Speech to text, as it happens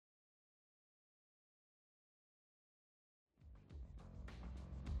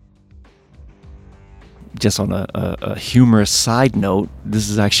just on a humorous side note, this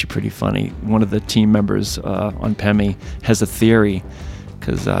is actually pretty funny. One of the team members on PEMI has a theory,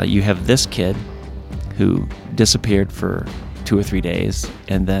 because you have this kid who disappeared for 2 or 3 days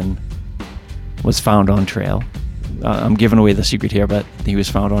and then was found on trail. I'm giving away the secret here, but he was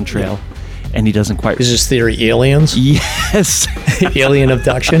found on trail. Yeah. And he doesn't quite... Is this theory aliens? Yes. Alien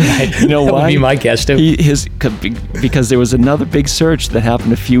abduction? You know that why? Would be my guess, too. Because there was another big search that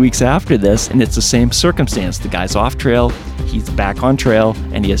happened a few weeks after this, and it's the same circumstance. The guy's off trail, he's back on trail,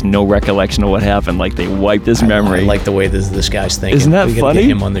 and he has no recollection of what happened. Like, they wiped his memory. I like the way this guy's thinking. Isn't that we funny? Get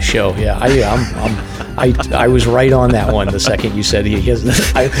him on the show. Yeah, I was right on that one the second you said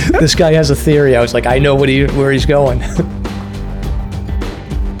this guy has a theory. I was like, I know where he's going.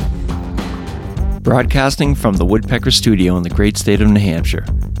 Broadcasting from the Woodpecker Studio in the great state of New Hampshire.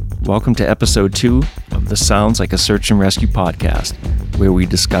 Welcome to episode 2 of the Sounds Like a Search and Rescue podcast, where we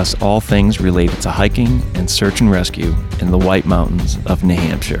discuss all things related to hiking and search and rescue in the White Mountains of New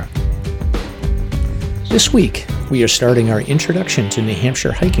Hampshire. This week, we are starting our Introduction to New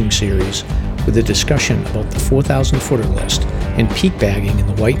Hampshire Hiking series with a discussion about the 4,000-footer list and peak bagging in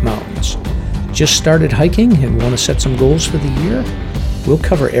the White Mountains. Just started hiking and want to set some goals for the year? We'll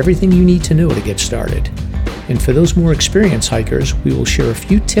cover everything you need to know to get started. And for those more experienced hikers, we will share a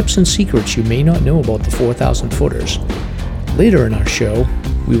few tips and secrets you may not know about the 4,000 footers. Later in our show,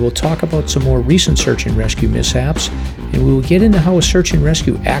 we will talk about some more recent search and rescue mishaps, and we will get into how a search and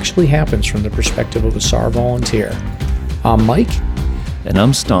rescue actually happens from the perspective of a SAR volunteer. I'm Mike. And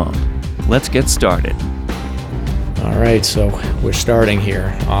I'm Stomp. Let's get started. All right, so we're starting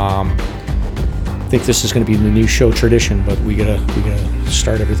here. I think this is going to be the new show tradition, but we gotta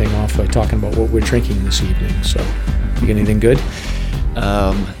start everything off by talking about what we're drinking this evening. So, you got anything good?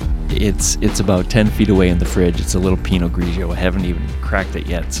 It's about 10 feet away in the fridge. It's a little Pinot Grigio. I haven't even cracked it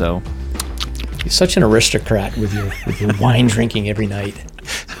yet. So, you're such an aristocrat with your wine drinking every night.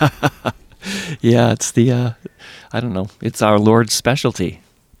 Yeah, it's the I don't know. It's our Lord's specialty.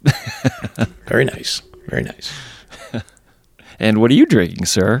 Very nice. Very nice. And what are you drinking,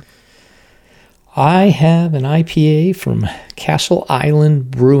 sir? I have an IPA from Castle Island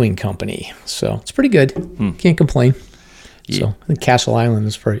Brewing Company, so it's pretty good. Can't complain. Yeah. So I think Castle Island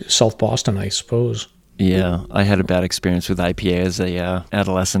is for South Boston, I suppose. Yeah, I had a bad experience with IPA as a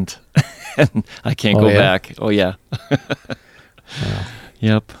adolescent, and I can't go back. Oh, yeah.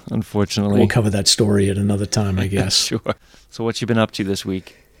 Yep, unfortunately. We'll cover that story at another time, I guess. Sure. So what you been up to this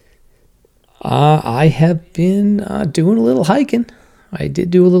week? I have been doing a little hiking. I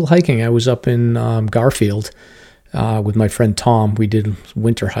did do a little hiking. I was up in Garfield with my friend Tom. We did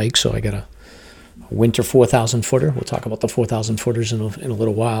winter hike, so I got a winter 4,000 footer. We'll talk about the 4,000 footers in a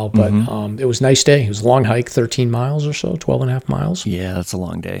little while, but it was a nice day. It was a long hike, 13 miles or so, 12 and a half miles. Yeah, that's a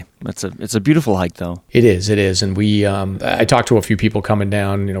long day. It's a beautiful hike, though. It is. And we, I talked to a few people coming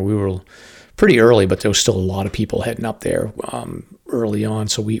down. You know, we were pretty early, but there was still a lot of people heading up there early on.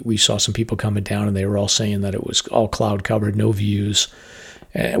 So we saw some people coming down, and they were all saying that it was all cloud covered, no views,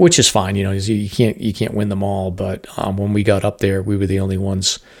 which is fine. You know, you can't win them all. But when we got up there, we were the only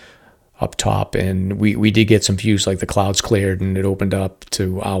ones up top, and we did get some views. Like the clouds cleared, and it opened up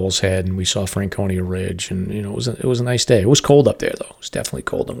to Owl's Head, and we saw Franconia Ridge, and you know, it was a nice day. It was cold up there, though. It was definitely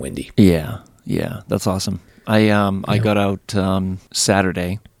cold and windy. Yeah, that's awesome. I got out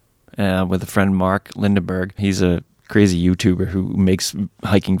Saturday with a friend, Mark Lindenberg. He's a crazy YouTuber who makes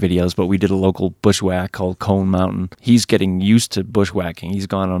hiking videos, but we did a local bushwhack called Cone Mountain. He's getting used to bushwhacking. He's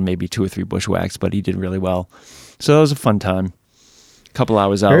gone on maybe 2 or 3 bushwhacks, but he did really well. So that was a fun time. A couple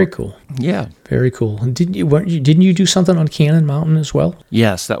hours out. Very cool. Yeah. Very cool. And didn't you do something on Cannon Mountain as well?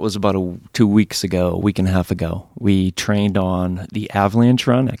 Yes, that was about 2 weeks ago, a week and a half ago. We trained on the avalanche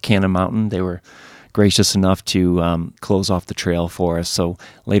run at Cannon Mountain. They were gracious enough to close off the trail for us. So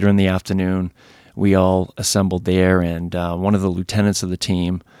later in the afternoon, we all assembled there, and one of the lieutenants of the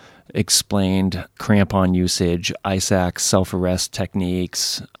team explained crampon usage, ice axe self-arrest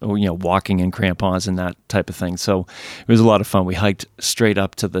techniques, walking in crampons and that type of thing. So it was a lot of fun. We hiked straight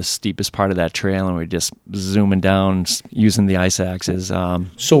up to the steepest part of that trail, and we were just zooming down using the ice axes.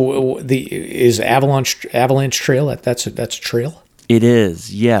 So is Avalanche Trail, that's a trail? It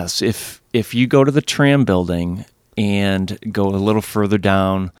is, yes. If you go to the tram building and go a little further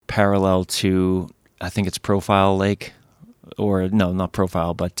down, parallel to, I think it's Profile Lake, or no, not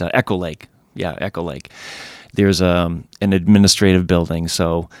Profile, but Echo Lake. Yeah, Echo Lake. There's an administrative building,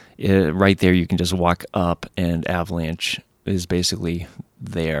 so right there you can just walk up, and Avalanche is basically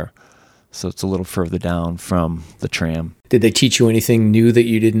there. So it's a little further down from the tram. Did they teach you anything new that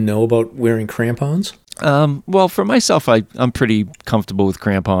you didn't know about wearing crampons? Well, for myself, I'm pretty comfortable with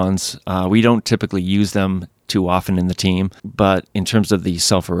crampons. We don't typically use them too often in the team, but in terms of the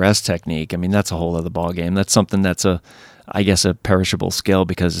self-arrest technique, I mean, that's a whole other ballgame. That's something that's I guess a perishable skill,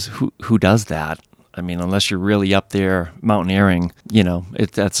 because who does that? I mean, unless you're really up there mountaineering,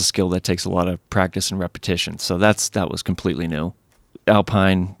 that's a skill that takes a lot of practice and repetition. So that was completely new.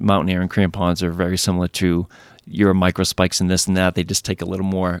 Alpine mountaineering crampons are very similar to your micro spikes and this and that. They just take a little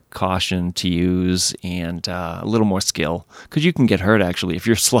more caution to use and a little more skill, because you can get hurt actually if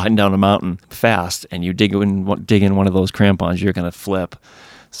you're sliding down a mountain fast and you dig in one of those crampons, you're going to flip.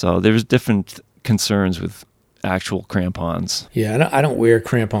 So there's different concerns with actual crampons. Yeah, I don't wear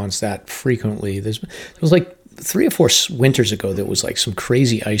crampons that frequently. There was like 3 or 4 winters ago, there was like some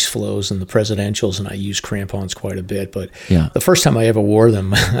crazy ice flows in the Presidentials, and I used crampons quite a bit. But the first time I ever wore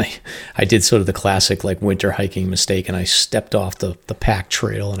them, I did sort of the classic like winter hiking mistake, and I stepped off the pack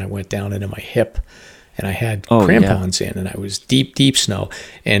trail and I went down into my hip, and I had crampons in, and I was deep snow.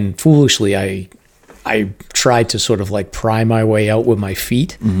 And foolishly, I tried to sort of like pry my way out with my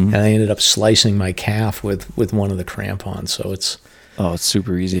feet, and I ended up slicing my calf with one of the crampons. So it's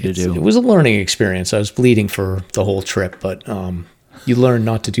super easy to do. It was a learning experience. I was bleeding for the whole trip, but you learn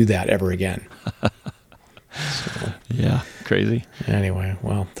not to do that ever again. Yeah, crazy. Anyway,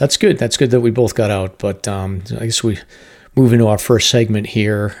 well, that's good. That's good that we both got out. But I guess we move into our first segment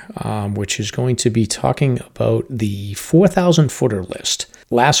here, which is going to be talking about the 4,000 footer list.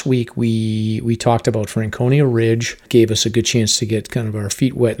 Last week, we talked about Franconia Ridge, gave us a good chance to get kind of our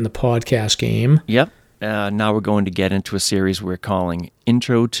feet wet in the podcast game. Yep. Now we're going to get into a series we're calling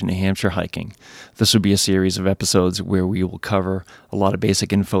Intro to New Hampshire Hiking. This will be a series of episodes where we will cover a lot of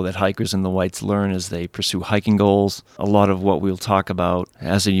basic info that hikers in the Whites learn as they pursue hiking goals. A lot of what we'll talk about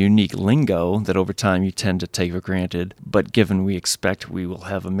has a unique lingo that over time you tend to take for granted, but given we expect we will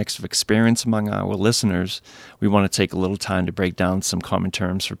have a mix of experience among our listeners, we want to take a little time to break down some common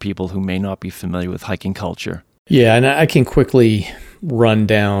terms for people who may not be familiar with hiking culture. Yeah, and I can quickly run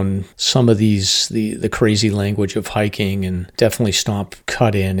down some of these, the crazy language of hiking, and definitely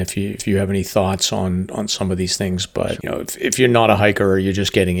cut in if you have any thoughts on some of these things. But if you're not a hiker or you're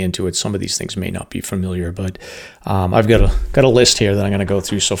just getting into it, some of these things may not be familiar. But I've got a list here that I'm going to go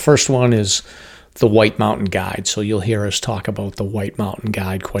through. So first one is the White Mountain Guide. So you'll hear us talk about the White Mountain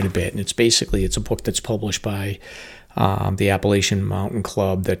Guide quite a bit, and it's a book that's published by the Appalachian Mountain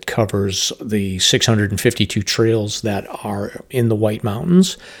Club that covers the 652 trails that are in the White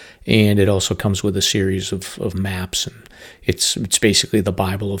Mountains, and it also comes with a series of maps, and it's basically the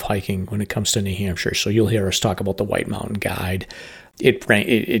Bible of hiking when it comes to New Hampshire. So you'll hear us talk about the White Mountain Guide.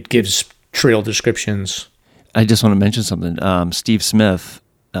 It gives trail descriptions. I just want to mention something. Steve Smith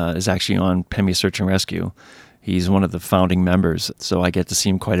is actually on PEMI Search and Rescue. He's one of the founding members, so I get to see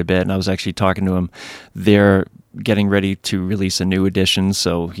him quite a bit, and I was actually talking to him. They're getting ready to release a new edition,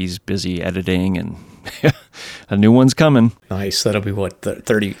 so he's busy editing, and a new one's coming. Nice. That'll be what,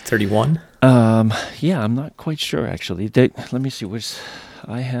 31? Yeah, I'm not quite sure, actually. Let me see,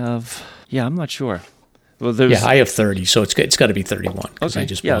 I'm not sure. Well, I have 30, so it's got to be 31, because I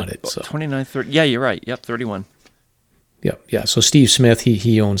just bought it. So. 29, 30. Yeah, you're right. Yep, 31. Yeah. So Steve Smith,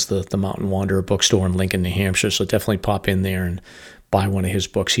 he owns the Mountain Wanderer bookstore in Lincoln, New Hampshire. So definitely pop in there and buy one of his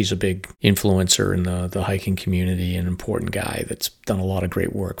books. He's a big influencer in the hiking community, an important guy that's done a lot of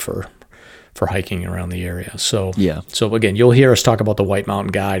great work for hiking around the area. So again, you'll hear us talk about the White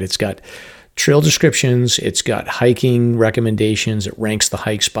Mountain Guide. It's got trail descriptions. It's got hiking recommendations. It ranks the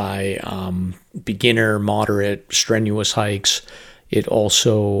hikes by beginner, moderate, strenuous hikes. It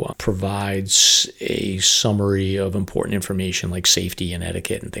also provides a summary of important information like safety and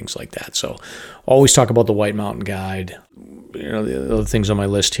etiquette and things like that. So always talk about the White Mountain Guide. The other things on my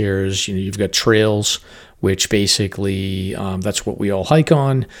list here is, you've got trails, which basically that's what we all hike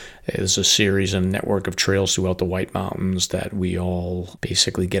on. There's a series and network of trails throughout the White Mountains that we all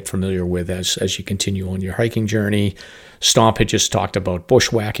basically get familiar with as you continue on your hiking journey. Stomp had just talked about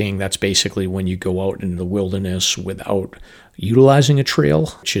bushwhacking. That's basically when you go out into the wilderness without utilizing a trail,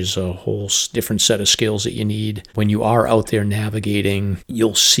 which is a whole different set of skills that you need. When you are out there navigating,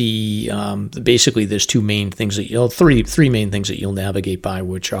 you'll see basically there's three main things that you'll navigate by,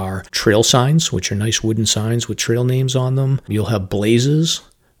 which are trail signs, which are nice wooden signs with trail names on them. You'll have blazes,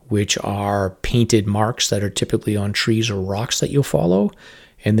 which are painted marks that are typically on trees or rocks that you'll follow.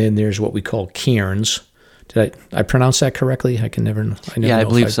 And then there's what we call cairns. Did I pronounce that correctly? I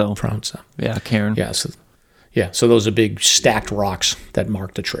believe so. Pronounce that. Yeah, cairn. So those are big stacked rocks that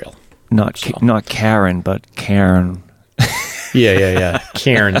mark the trail. Not Karen, but Cairn. Yeah.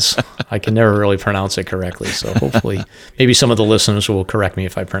 Cairns. I can never really pronounce it correctly, so hopefully maybe some of the listeners will correct me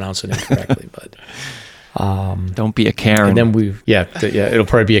if I pronounce it incorrectly. But Don't be a Karen. And then it'll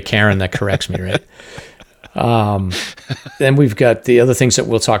probably be a Karen that corrects me, right? Then we've got the other things that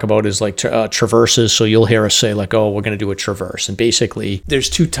we'll talk about is like traverses. So you'll hear us say like, oh, we're going to do a traverse. And basically there's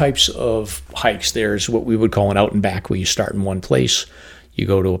two types of hikes. There's what we would call an out and back, where you start in one place, you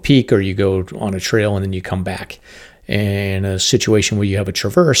go to a peak, or you go on a trail and then you come back. And a situation where you have a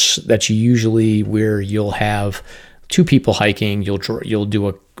traverse, that's usually where you'll have two people hiking. You'll do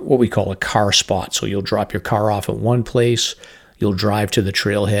what we call a car spot. So you'll drop your car off at one place, you'll drive to the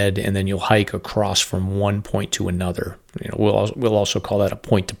trailhead, and then you'll hike across from one point to another. We'll also call that a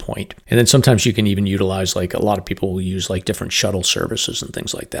point to point. And then sometimes you can even utilize, like a lot of people will use like different shuttle services and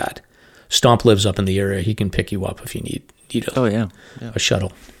things like that. Stomp lives up in the area. He can pick you up if you need a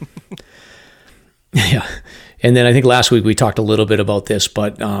shuttle. Yeah. And then I think last week we talked a little bit about this,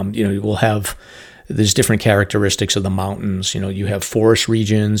 but there's different characteristics of the mountains. You have forest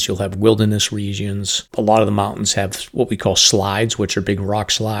regions, you'll have wilderness regions. A lot of the mountains have what we call slides, which are big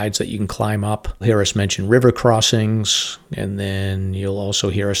rock slides that you can climb up. You'll hear us mention river crossings, and then you'll also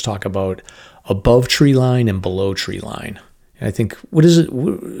hear us talk about above tree line and below tree line. And I think,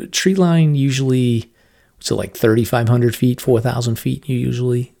 tree line usually, what's it like, 3,500 feet, 4,000 feet you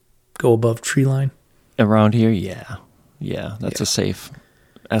usually go above tree line? Around here, yeah. That's a safe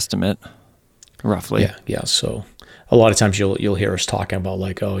estimate, roughly. Yeah. So a lot of times you'll hear us talking about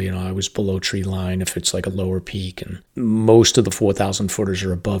like, oh, I was below tree line if it's like a lower peak, and most of the 4,000 footers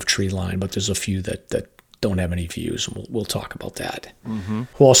are above tree line, but there's a few that don't have any views, and we'll talk about that. Mm-hmm.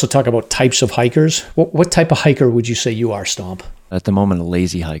 We'll also talk about types of hikers. What type of hiker would you say you are, Stomp? At the moment, a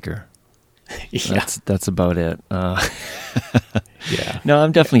lazy hiker. Yeah. That's about it. Yeah. No,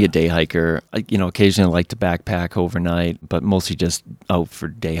 I'm definitely a day hiker. Occasionally I like to backpack overnight, but mostly just out for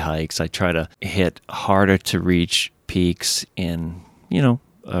day hikes. I try to hit harder to reach peaks in,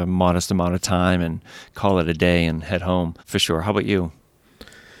 a modest amount of time and call it a day and head home for sure. How about you?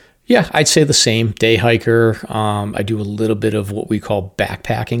 Yeah, I'd say the same. Day hiker. I do a little bit of what we call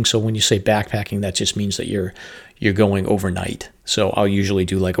backpacking. So when you say backpacking, that just means that you're going overnight. So I'll usually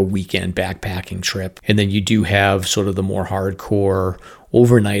do like a weekend backpacking trip. And then you do have sort of the more hardcore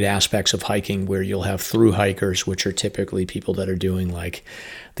overnight aspects of hiking where you'll have through hikers, which are typically people that are doing like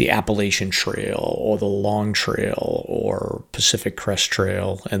the Appalachian Trail or the Long Trail or Pacific Crest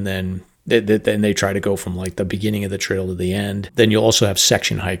Trail. And then they try to go from like the beginning of the trail to the end. Then you'll also have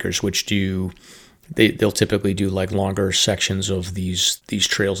section hikers, which they'll typically do like longer sections of these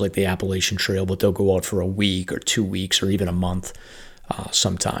trails, like the Appalachian Trail, but they'll go out for a week or 2 weeks or even a month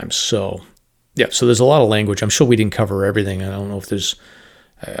sometimes. So there's a lot of language. I'm sure we didn't cover everything. I don't know if there's.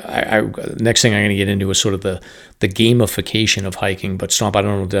 Next thing I'm going to get into is sort of the gamification of hiking. But Stomp, I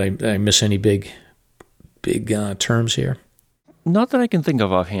don't know, did I miss any big terms here? Not that I can think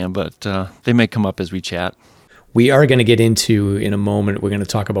of offhand, but they may come up as we chat. We are going to get into, in a moment, we're going to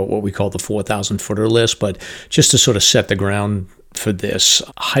talk about what we call the 4,000 footer list, but just to sort of set the ground for this,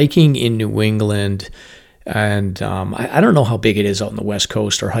 hiking in New England, and I don't know how big it is out in the West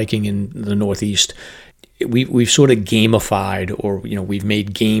Coast or hiking in the Northeast, we've sort of gamified, or we've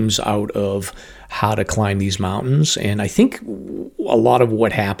made games out of how to climb these mountains. And I think a lot of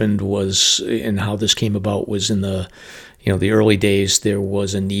what happened was, and how this came about, was in the early days, there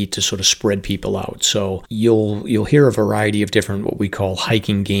was a need to sort of spread people out. So you'll hear a variety of different what we call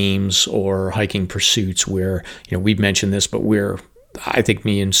hiking games or hiking pursuits where, we've mentioned this, but I think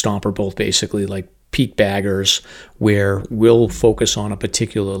me and Stomp are both basically like peak baggers, where we'll focus on a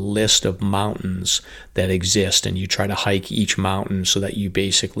particular list of mountains that exist, and you try to hike each mountain so that you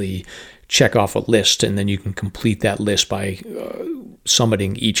basically check off a list, and then you can complete that list by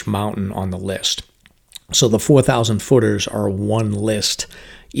summiting each mountain on the list. So the 4,000 footers are one list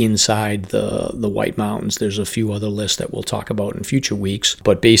inside the White Mountains. There's a few other lists that we'll talk about in future weeks.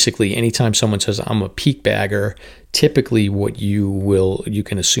 But basically, anytime someone says, I'm a peak bagger, typically what you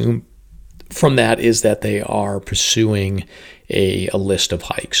can assume from that is that they are pursuing a list of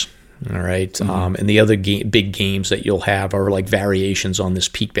hikes. All right. Mm-hmm. And the other big games that you'll have are like variations on this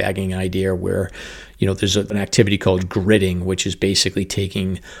peak bagging idea where, there's an activity called gridding, which is basically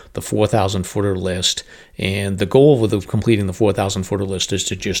taking the 4,000 footer list. And the goal with completing the 4,000 footer list is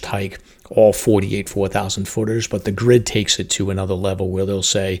to just hike all 48 4,000 footers. But the grid takes it to another level where they'll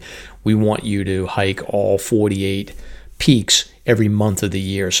say, we want you to hike all 48 peaks every month of the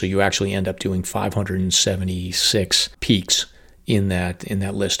year. So you actually end up doing 576 peaks in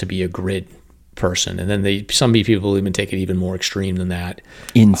that list to be a grid person. And then some people even take it even more extreme than that.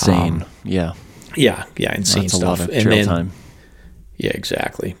 Insane. Yeah, insane That's stuff. A lot of trail time. Yeah,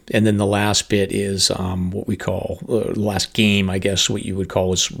 exactly. And then the last bit is what we call, the last game, I guess, what you would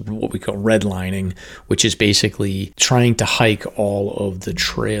call is what we call redlining, which is basically trying to hike all of the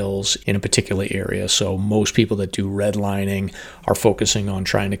trails in a particular area. So most people that do redlining are focusing on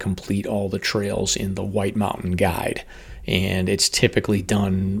trying to complete all the trails in the White Mountain Guide. And it's typically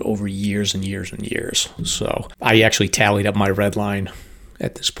done over years and years and years. So I actually tallied up my red line.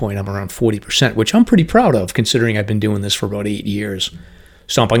 At this point, I'm around 40%, which I'm pretty proud of, considering I've been doing this for about 8 years.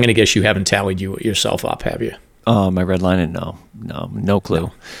 Stump, I'm going to guess you haven't tallied yourself up, have you? My red line? No clue.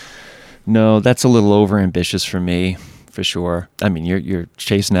 No, that's a little over ambitious for me, for sure. I mean, you're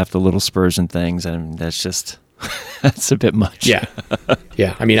chasing after little spurs and things, and that's just that's a bit much. Yeah.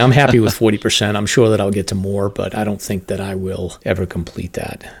 I mean, I'm happy with 40%. I'm sure that I'll get to more, but I don't think that I will ever complete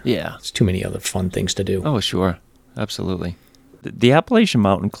that. Yeah, it's too many other fun things to do. Oh, sure, absolutely. The Appalachian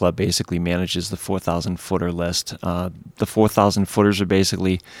Mountain Club basically manages the 4,000-footer list. The 4,000 footers are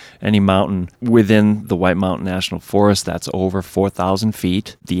basically any mountain within the White Mountain National Forest that's over 4,000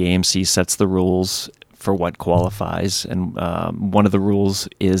 feet. The AMC sets the rules for what qualifies, and one of the rules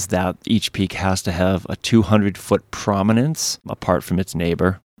is that each peak has to have a 200-foot prominence apart from its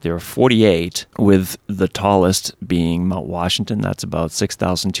neighbor. There are 48, with the tallest being Mount Washington. That's about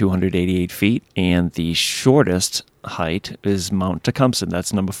 6,288 feet. And the shortest height is Mount Tecumseh.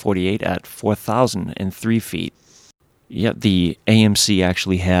 That's number 48 at 4,003 feet. Yeah, the AMC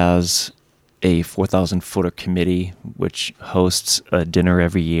actually has a 4,000-footer committee which hosts a dinner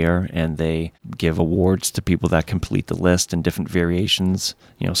every year, and they give awards to people that complete the list in different variations,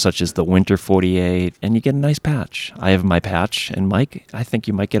 such as the Winter 48, and you get a nice patch. I have my patch, and Mike, I think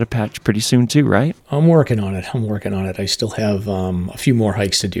you might get a patch pretty soon too, right? I'm working on it. I still have a few more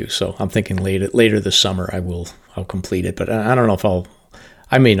hikes to do, so I'm thinking later this summer I'll complete it, but I don't know if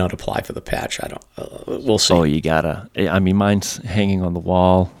I may not apply for the patch. We'll see. Oh, you gotta. I mean, mine's hanging on the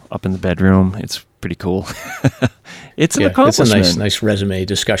wall up in the bedroom. It's pretty cool. It's an accomplishment. It's a nice resume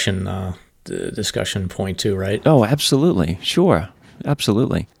discussion point too, right? Oh, absolutely. Sure.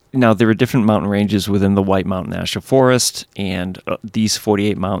 Absolutely. Now, there are different mountain ranges within the White Mountain National Forest, and these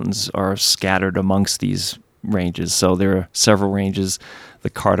 48 mountains are scattered amongst these ranges. So there are several ranges, the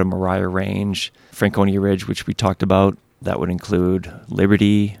Carter-Moriah Range, Franconia Ridge, which we talked about. That would include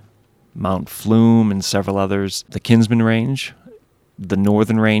Liberty, Mount Flume, and several others. The Kinsman Range, the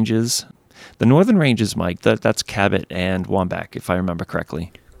Northern Ranges. The Northern Ranges, Mike, that's Cabot and Wambach, if I remember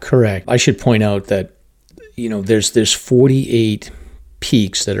correctly. Correct. I should point out that, there's 48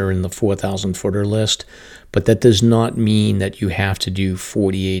 peaks that are in the 4,000-footer list, but that does not mean that you have to do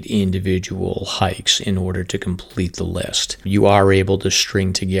 48 individual hikes in order to complete the list. You are able to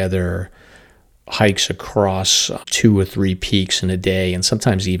string together hikes across 2 or 3 peaks in a day, and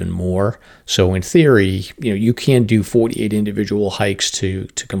sometimes even more. So in theory, you can do 48 individual hikes to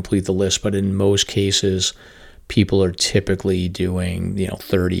complete the list, but in most cases, people are typically doing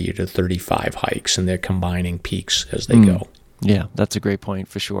 30 to 35 hikes, and they're combining peaks as they go. Yeah, that's a great point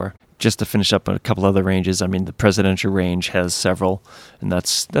for sure. Just to finish up a couple other ranges, I mean, the Presidential Range has several, and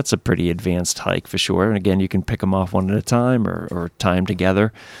that's a pretty advanced hike for sure. And again, you can pick them off one at a time or tie them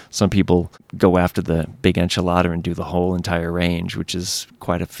together. Some people go after the Big Enchilada and do the whole entire range, which is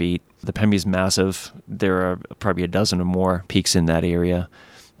quite a feat. The Pemmy's massive. There are probably a dozen or more peaks in that area.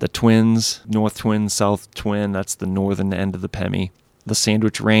 The Twins, North Twin, South Twin, that's the northern end of the Pemmy. The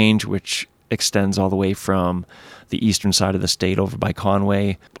Sandwich Range, which extends all the way from the eastern side of the state over by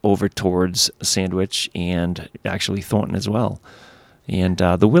Conway over towards Sandwich and actually Thornton as well. And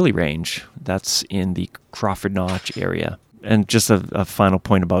the Willie Range, that's in the Crawford Notch area. And just a final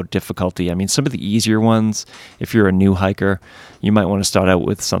point about difficulty. I mean, some of the easier ones, if you're a new hiker, you might want to start out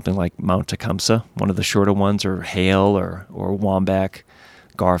with something like Mount Tecumseh, one of the shorter ones, or Hale or Wambach,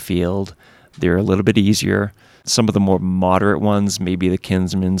 Garfield. They're a little bit easier. Some of the more moderate ones, maybe the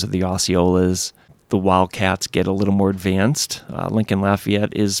Kinsmans or the Osceolas. The Wildcats get a little more advanced. Lincoln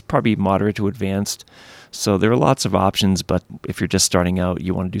Lafayette is probably moderate to advanced. So there are lots of options, but if you're just starting out,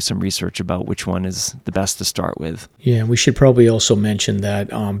 you want to do some research about which one is the best to start with. Yeah, we should probably also mention that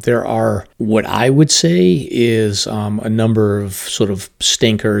there are what I would say is a number of sort of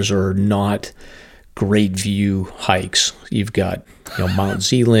stinkers or not great view hikes. You've got Mount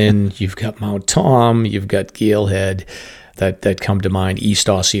Zealand, you've got Mount Tom, you've got Galehead that come to mind. East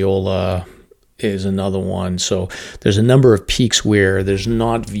Osceola is another one. So there's a number of peaks where there's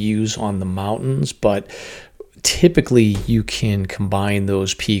not views on the mountains, but typically you can combine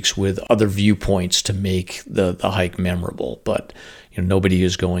those peaks with other viewpoints to make the hike memorable. But nobody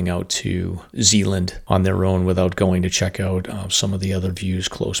is going out to Zealand on their own without going to check out some of the other views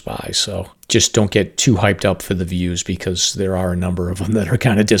close by. So just don't get too hyped up for the views, because there are a number of them that are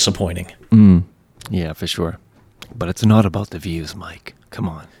kind of disappointing. Yeah, for sure. But it's not about the views, Mike. Come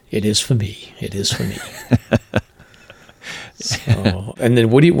on. It is for me. It is for me. So, and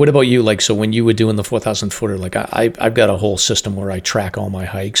then what about you? Like, so when you were doing the 4,000 footer, like I've got a whole system where I track all my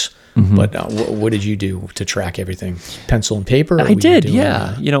hikes. But what did you do to track everything? Pencil and paper? I did,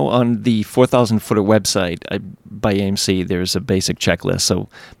 yeah. On the 4,000 footer website by AMC, there's a basic checklist. So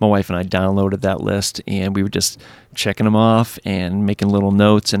my wife and I downloaded that list, and we were just checking them off and making little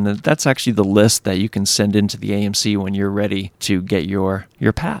notes. And that's actually the list that you can send into the AMC when you're ready to get your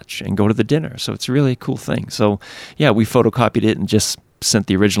patch and go to the dinner. So it's a really cool thing. So yeah, we photocopied it and just sent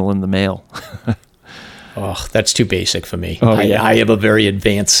the original in the mail. Oh, that's too basic for me. Oh, yeah. I have a very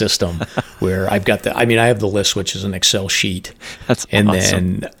advanced system where I have the list, which is an Excel sheet. That's and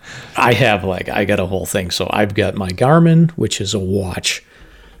awesome. Then I got a whole thing. So I've got my Garmin, which is a watch.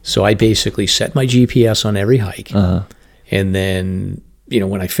 So I basically set my GPS on every hike. And then,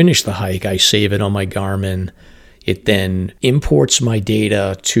 when I finish the hike, I save it on my Garmin. It then imports my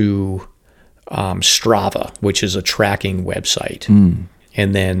data to Strava, which is a tracking website.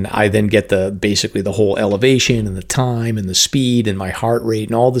 And then I get basically the whole elevation and the time and the speed and my heart rate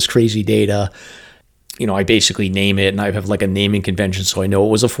and all this crazy data. I basically name it, and I have like a naming convention, so I know it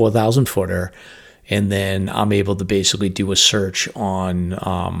was a 4,000 footer. And then I'm able to basically do a search on,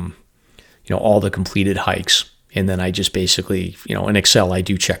 all the completed hikes. And then I just basically, in Excel, I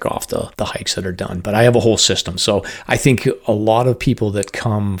do check off the hikes that are done. But I have a whole system. So I think a lot of people that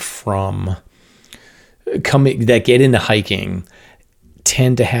that get into hiking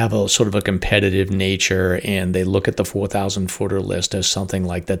tend to have a sort of a competitive nature, and they look at the 4,000 footer list as something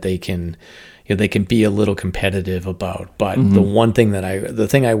like that they can be a little competitive about. But the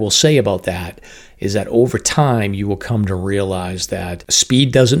thing I will say about that is that over time you will come to realize that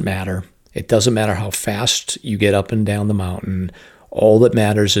speed doesn't matter. It doesn't matter how fast you get up and down the mountain. All that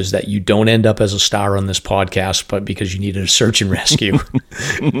matters is that you don't end up as a star on this podcast, but because you needed a search and rescue.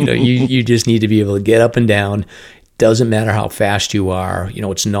 You just need to be able to get up and down. Doesn't matter how fast you are.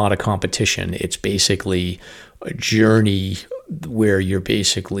 It's not a competition. It's basically a journey where you're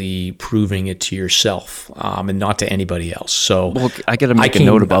basically proving it to yourself and not to anybody else. So I got to make a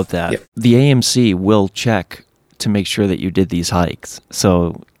note about that. Yeah. The AMC will check to make sure that you did these hikes.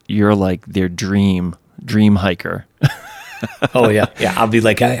 So you're like their dream hiker. Oh, yeah. Yeah, I'll be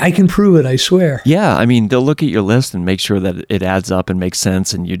like, I can prove it, I swear. Yeah, I mean, they'll look at your list and make sure that it adds up and makes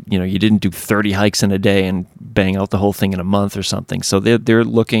sense, and you didn't do 30 hikes in a day and bang out the whole thing in a month or something. So they're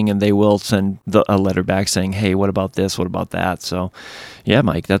looking, and they will send a letter back saying, hey, what about this? What about that? So, yeah,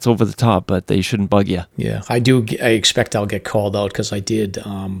 Mike, that's over the top, but they shouldn't bug you. Yeah, I expect I'll get called out because I did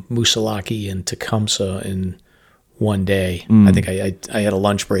Musalaki and Tecumseh in one day. I think I had a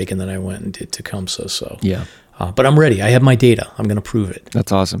lunch break, and then I went and did Tecumseh. So yeah. But I'm ready. I have my data. I'm going to prove it.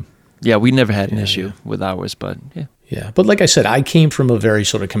 That's awesome. Yeah, we never had an issue with ours, but yeah. Yeah, but like I said, I came from a very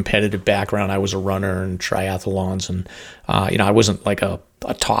sort of competitive background. I was a runner in triathlons, and I wasn't like a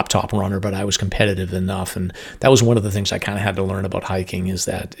top runner, but I was competitive enough, and that was one of the things I kind of had to learn about hiking is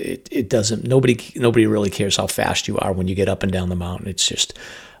that it doesn't. Nobody really cares how fast you are when you get up and down the mountain. It's just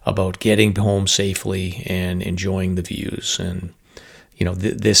about getting home safely and enjoying the views. And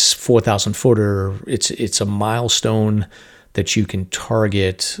this 4,000 footer, it's a milestone that you can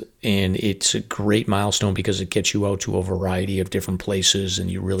target, and it's a great milestone because it gets you out to a variety of different places, and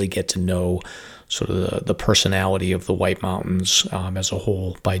you really get to know sort of the personality of the White Mountains as a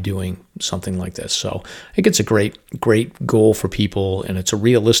whole by doing something like this. So I think it's a great goal for people, and it's a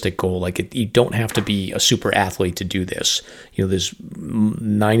realistic goal. Like you don't have to be a super athlete to do this. There's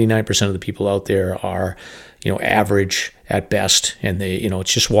 99% of the people out there are average at best, and they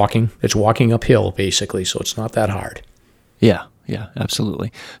it's just walking. It's walking uphill basically, so it's not that hard. Yeah,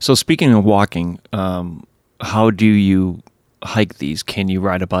 absolutely. So speaking of walking, how do you hike these? Can you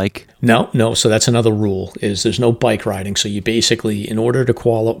ride a bike? No. So that's another rule is there's no bike riding. So you basically, in order to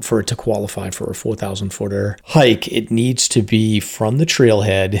qualify for a 4,000 footer hike, it needs to be from the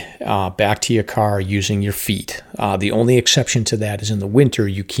trailhead back to your car using your feet. The only exception to that is in the winter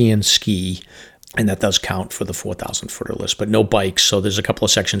you can ski, and that does count for the 4,000 footer list, but no bikes. So there's a couple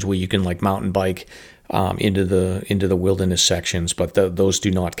of sections where you can like mountain bike into the wilderness sections, but those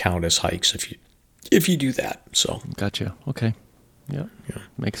do not count as hikes if you do that. So gotcha. Okay. Yeah.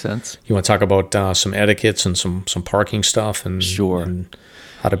 Makes sense. You want to talk about some etiquettes and some parking stuff and sure, and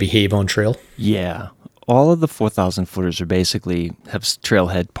how to behave on trail? Yeah. All of the 4,000 footers are basically have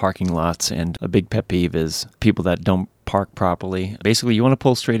trailhead parking lots, and a big pet peeve is people that don't park properly. Basically, you want to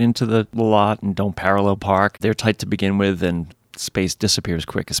pull straight into the lot and don't parallel park. They're tight to begin with, and space disappears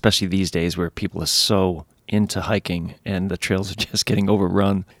quick, especially these days where people are so into hiking and the trails are just getting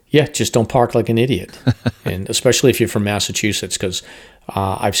overrun. Yeah, just don't park like an idiot. And especially if you're from Massachusetts, because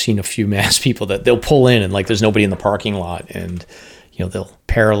I've seen a few Mass people that they'll pull in and like there's nobody in the parking lot, and they'll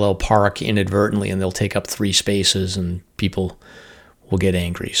parallel park inadvertently and they'll take up 3 spaces and people will get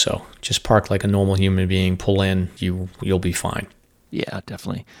angry. So just park like a normal human being, pull in, you'll be fine. Yeah,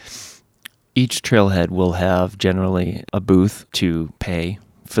 definitely. Each trailhead will have generally a booth to pay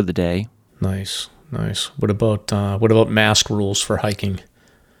for the day. Nice. What about mask rules for hiking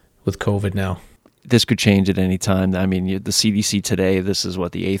with COVID now? This could change at any time. I mean, the CDC today, this is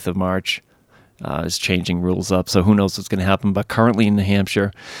what, the 8th of March, is changing rules up. So who knows what's going to happen. But currently in New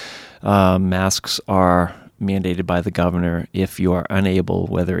Hampshire, masks are mandated by the governor if you are unable,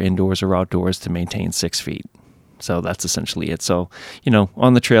 whether indoors or outdoors, to maintain 6 feet. So that's essentially it. So,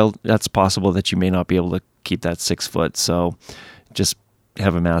 on the trail, that's possible that you may not be able to keep that 6 foot. So just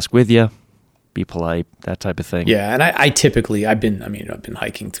have a mask with you. Be polite, that type of thing. Yeah, and I've been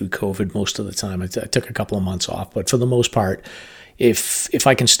hiking through COVID most of the time. I took a couple of months off, but for the most part, if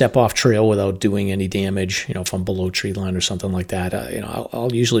I can step off trail without doing any damage, if I'm below tree line or something like that,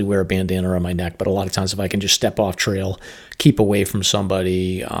 I'll usually wear a bandana around my neck. But a lot of times, if I can just step off trail, keep away from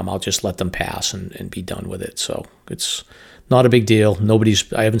somebody, I'll just let them pass and be done with it. So it's not a big deal.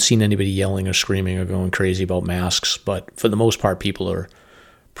 I haven't seen anybody yelling or screaming or going crazy about masks, but for the most part, people are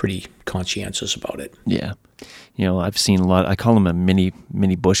pretty conscientious about it. Yeah. I've seen a lot. I call them a mini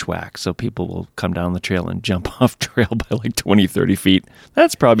bushwhack. So people will come down the trail and jump off trail by like 20, 30 feet.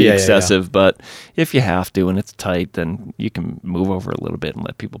 That's probably excessive, but if you have to and it's tight, then you can move over a little bit and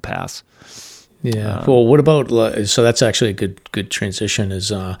let people pass. Yeah. Well, what about, so that's actually a good transition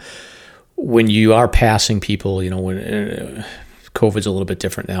is when you are passing people, when COVID's a little bit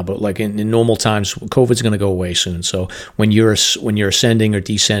different now, but like in normal times, COVID's going to go away soon. So when you're ascending or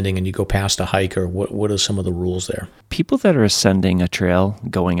descending and you go past a hiker, what are some of the rules there? People that are ascending a trail,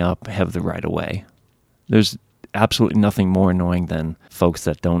 going up, have the right of way. There's absolutely nothing more annoying than folks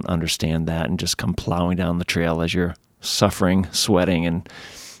that don't understand that and just come plowing down the trail as you're suffering, sweating, and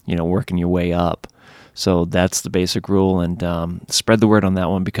working your way up. So that's the basic rule, and spread the word on that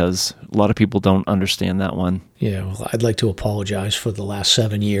one because a lot of people don't understand that one. Yeah, well, I'd like to apologize for the last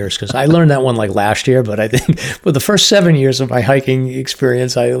 7 years because I learned that one like last year, but I think for the first 7 years of my hiking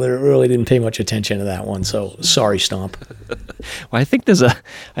experience, I really didn't pay much attention to that one. So sorry, Stomp. Well, I think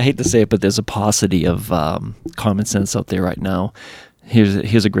I hate to say it, but there's a paucity of common sense out there right now.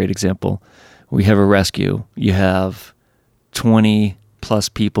 Here's a great example. We have a rescue. You have 20 plus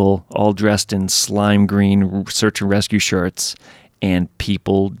people all dressed in slime green search and rescue shirts, and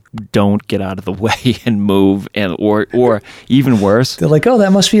people don't get out of the way and move, and or even worse, they're like, oh,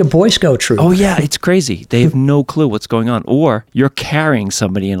 that must be a Boy Scout troop. Oh yeah, it's crazy. They have no clue what's going on. Or you're carrying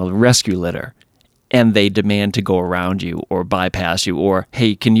somebody in a rescue litter and they demand to go around you or bypass you, or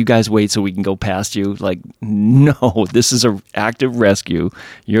hey, can you guys wait so we can go past you? Like, no, this is an active rescue.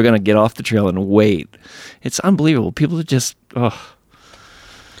 You're gonna get off the trail and wait. It's unbelievable. People are just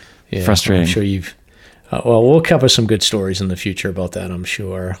yeah, frustrating. I'm sure you've. Well, we'll cover some good stories in the future about that, I'm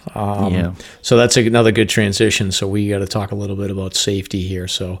sure. Yeah. So that's another good transition. So we got to talk a little bit about safety here.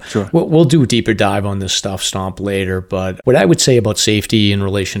 So sure. We'll do a deeper dive on this stuff, Stomp, later. But what I would say about safety in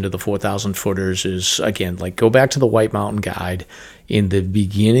relation to the 4,000 footers is, again, like go back to the White Mountain Guide. In the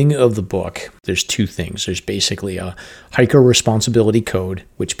beginning of the book, there's 2 things. There's basically a hiker responsibility code,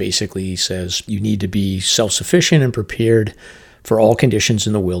 which basically says you need to be self-sufficient and prepared for all conditions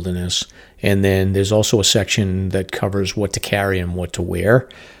in the wilderness. And then there's also a section that covers what to carry and what to wear.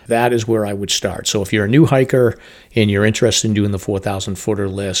 That is where I would start. So if you're a new hiker and you're interested in doing the 4,000 footer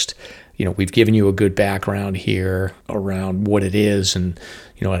list, we've given you a good background here around what it is and,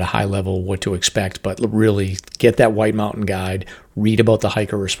 at a high level, what to expect. But really get that White Mountain Guide, read about the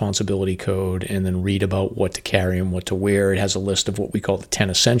hiker responsibility code, and then read about what to carry and what to wear. It has a list of what we call the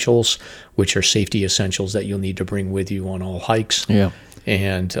 10 essentials, which are safety essentials that you'll need to bring with you on all hikes. Yeah.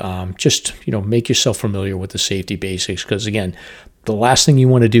 And just, make yourself familiar with the safety basics. Because, again, the last thing you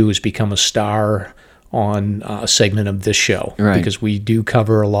want to do is become a star on a segment of this show. Right. Because we do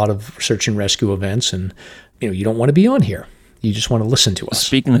cover a lot of search and rescue events, and, you don't want to be on here. You just want to listen to us.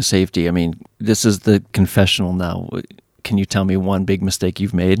 Speaking of safety, I mean, this is the confessional now. Can you tell me one big mistake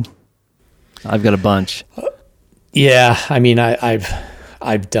you've made? I've got a bunch. Yeah, I mean,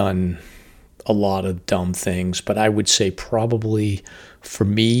 I've done a lot of dumb things, but I would say probably for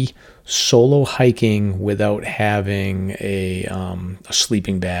me, solo hiking without having a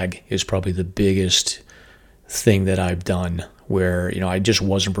sleeping bag is probably the biggest thing that I've done, where I just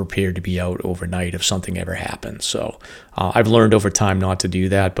wasn't prepared to be out overnight if something ever happened. So I've learned over time not to do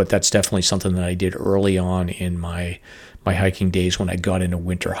that, but that's definitely something that I did early on in my hiking days when I got into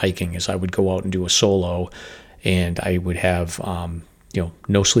winter hiking. Is I would go out and do a solo, and I would have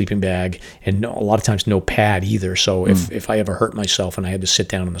no sleeping bag, and a lot of times no pad either. So if I ever hurt myself and I had to sit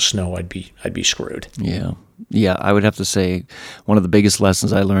down in the snow, I'd be screwed. Yeah. I would have to say one of the biggest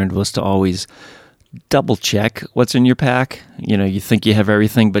lessons I learned was to always double check what's in your pack. You think you have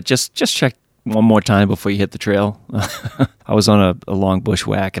everything, but just check one more time before you hit the trail. I was on a long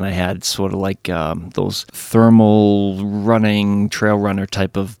bushwhack, and I had sort of like those thermal running trail runner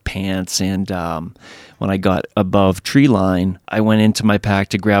type of pants. And when I got above tree line, I went into my pack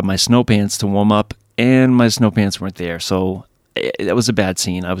to grab my snow pants to warm up, and my snow pants weren't there. So it was a bad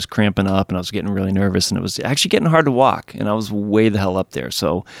scene. I was cramping up, and I was getting really nervous, and it was actually getting hard to walk, and I was way the hell up there.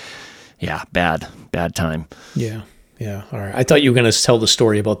 So yeah, bad time. Yeah. All right. I thought you were going to tell the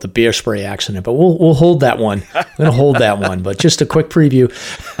story about the bear spray accident, but we'll hold that one. I'm going to hold that one. But just a quick preview.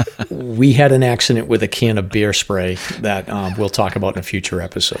 We had an accident with a can of bear spray that we'll talk about in a future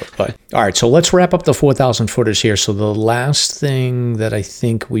episode. But all right, so let's wrap up the 4,000 footers here. So the last thing that I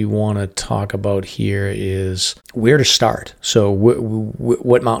think we want to talk about here is where to start. So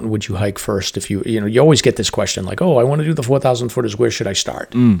what mountain would you hike first? If you always get this question like, oh, I want to do the 4,000 footers. Where should I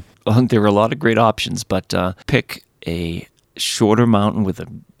start? Well, there are a lot of great options, but pick a shorter mountain with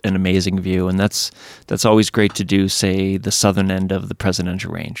an amazing view, and that's always great to do. Say the southern end of the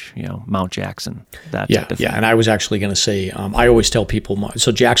Presidential Range, Mount Jackson. Type of thing. And I was actually going to say, I always tell people,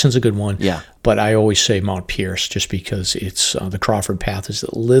 so Jackson's a good one. Yeah. But I always say Mount Pierce, just because it's the Crawford Path is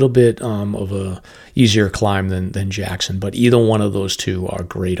a little bit of a easier climb than Jackson. But either one of those two are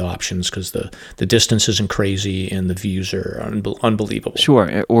great options because the distance isn't crazy and the views are unbelievable.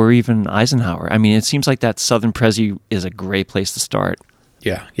 Sure, or even Eisenhower. I mean, it seems like that Southern Prezi is a great place to start.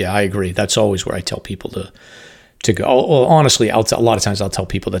 Yeah, I agree. That's always where I tell people to go. Well, honestly, a lot of times I'll tell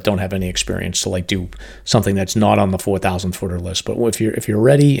people that don't have any experience to like do something that's not on the 4,000 footer list. But if you're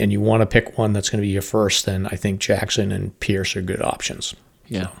ready and you want to pick one that's going to be your first, then I think Jackson and Pierce are good options.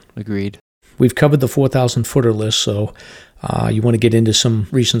 Yeah, agreed. We've covered the 4,000 footer list, so you want to get into some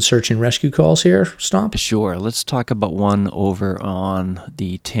recent search and rescue calls here, Stomp? Sure. Let's talk about one over on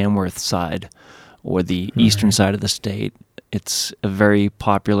the Tamworth side, or the eastern side of the state. It's a very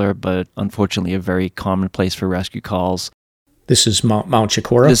popular, but unfortunately a very common place for rescue calls. This is Mount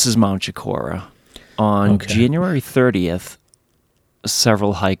Chicora? This is Mount Chicora. On January 30th,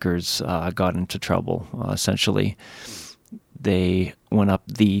 several hikers got into trouble, essentially. They went up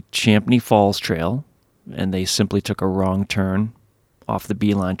the Champney Falls Trail, and they simply took a wrong turn off the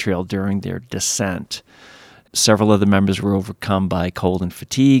Beeline Trail during their descent. Several of the members were overcome by cold and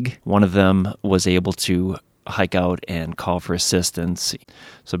fatigue. One of them was able to hike out and call for assistance.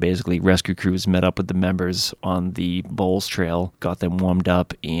 So basically, rescue crews met up with the members on the Bowles Trail, got them warmed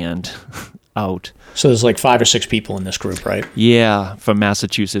up and out. So there's like 5 or 6 people in this group, right? Yeah, from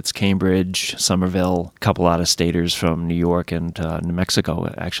Massachusetts, Cambridge, Somerville, a couple out-of-staters from New York and New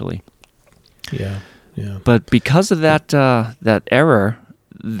Mexico, actually. Yeah. But because of that error,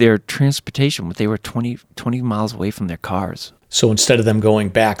 their transportation, they were 20 miles away from their cars. So instead of them going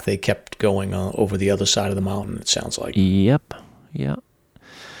back, they kept going over the other side of the mountain, it sounds like. Yep.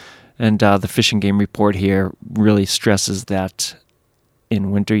 And the Fish and Game report here really stresses that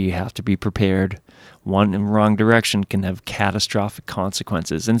in winter you have to be prepared. One in the wrong direction can have catastrophic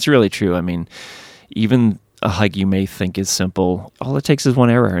consequences. And it's really true. I mean, even a hike you may think is simple, all it takes is one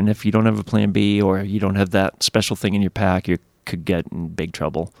error. And if you don't have a plan B or you don't have that special thing in your pack, you could get in big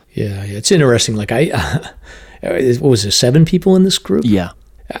trouble. Yeah. It's interesting. Like what was there, 7 people in this group? Yeah.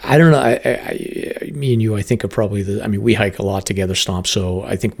 I don't know. Me and you, I think, are probably we hike a lot together, Stomp, so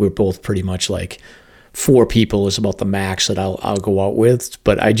I think we're both pretty much like 4 people is about the max that I'll go out with.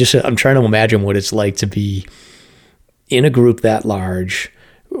 But I'm trying to imagine what it's like to be in a group that large.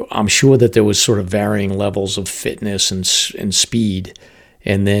 I'm sure that there was sort of varying levels of fitness and speed,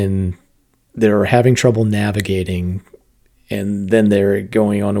 and then they're having trouble navigating, and then they're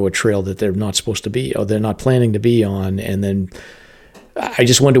going onto a trail that they're not supposed to be, or they're not planning to be on, and then I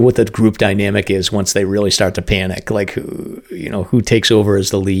just wonder what the group dynamic is once they really start to panic, like who takes over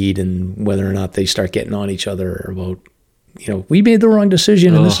as the lead, and whether or not they start getting on each other about, we made the wrong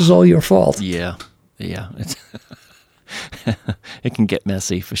decision and this is all your fault. Yeah. It's it can get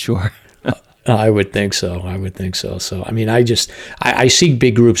messy for sure. I would think so. So, I mean, I see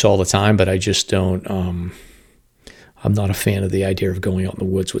big groups all the time, but I just don't, I'm not a fan of the idea of going out in the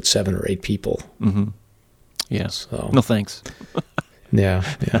woods with 7 or 8 people. Mm-hmm. Yeah. So, no thanks. yeah.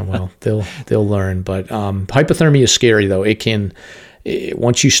 Well, they'll learn. But hypothermia is scary, though.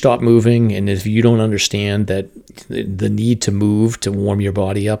 Once you stop moving, and if you don't understand that the need to move to warm your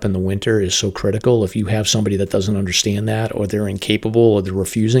body up in the winter is so critical, if you have somebody that doesn't understand that, or they're incapable, or they're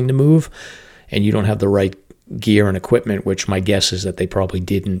refusing to move, and you don't have the right gear and equipment, which my guess is that they probably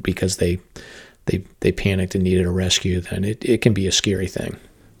didn't because they panicked and needed a rescue, then it can be a scary thing.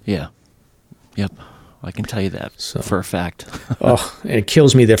 Yeah. Yep. I can tell you that for a fact. And it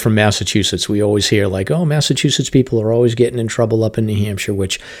kills me that from Massachusetts, we always hear like, oh, Massachusetts people are always getting in trouble up in New Hampshire,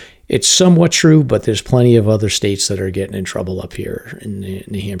 which it's somewhat true, but there's plenty of other states that are getting in trouble up here in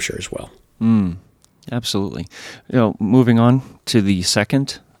New Hampshire as well. Absolutely. Moving on to the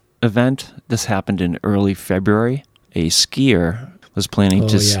second event, this happened in early February. A skier was planning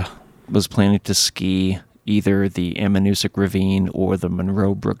to ski either the Ammonoosuc Ravine or the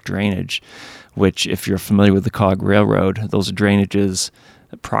Monroe Brook drainage, which, if you're familiar with the Cog Railroad, those are drainages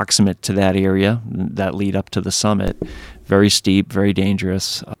proximate to that area that lead up to the summit. Very steep, very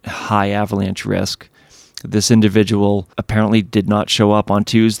dangerous, high avalanche risk. This individual apparently did not show up on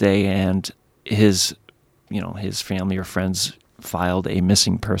Tuesday, and his family or friends filed a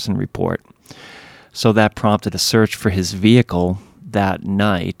missing person report. So that prompted a search for his vehicle that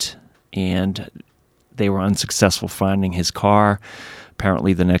night, and they were unsuccessful finding his car.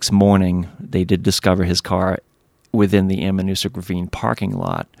 Apparently the next morning, they did discover his car within the Ammonoosuc Ravine parking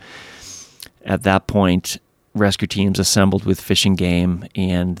lot. At that point, rescue teams assembled with Fish and Game,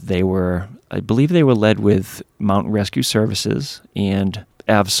 and I believe they were led with Mountain Rescue Services and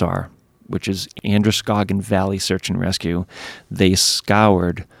AVSAR, which is Androscoggin Valley Search and Rescue. They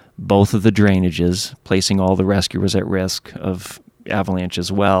scoured both of the drainages, placing all the rescuers at risk of avalanche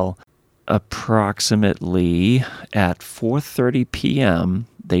as well. Approximately at 4:30 p.m.,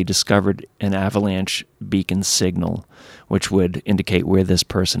 they discovered an avalanche beacon signal, which would indicate where this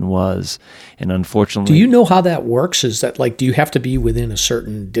person was. And unfortunately... Do you know how that works? Is that do you have to be within a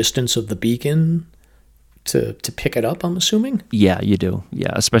certain distance of the beacon to pick it up, I'm assuming? Yeah, you do.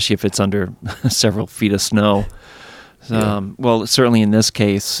 Yeah, especially if it's under several feet of snow. Well, certainly in this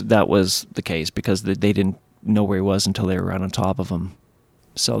case, that was the case because they didn't know where he was until they were right on top of him.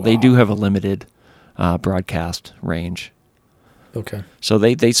 So They do have a limited broadcast range. Okay. So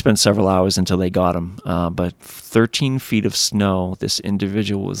they spent several hours until they got him. But 13 feet of snow this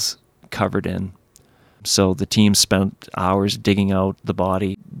individual was covered in. So the team spent hours digging out the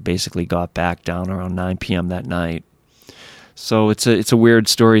body, basically got back down around 9 p.m. that night. So it's a weird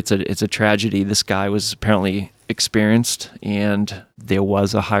story. It's a tragedy. This guy was apparently experienced, and there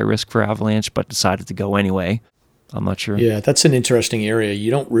was a high risk for avalanche, but decided to go anyway. I'm not sure. Yeah, that's an interesting area.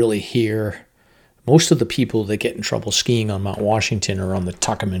 You don't really hear... Most of the people that get in trouble skiing on Mount Washington are on the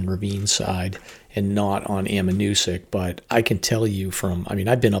Tuckerman Ravine side and not on Ammonoosuc. But I can tell you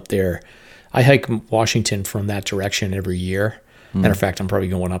I've been up there. I hike Washington from that direction every year. Matter of fact, I'm probably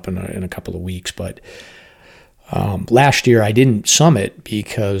going up in a couple of weeks. But last year I didn't summit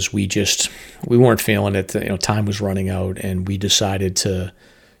because we weren't feeling it. Time was running out, and we decided to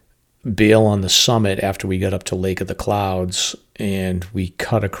bail on the summit after we got up to Lake of the Clouds, and we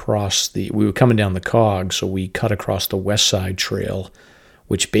cut across we were coming down the Cog, so we cut across the West Side Trail,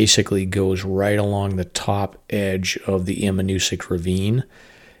 which basically goes right along the top edge of the Ammonoosuc Ravine.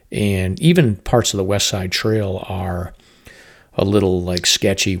 And even parts of the West Side Trail are a little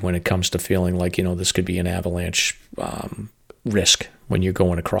sketchy when it comes to feeling like, this could be an avalanche risk when you're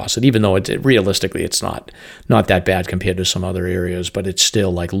going across it, even though realistically it's not that bad compared to some other areas, but it's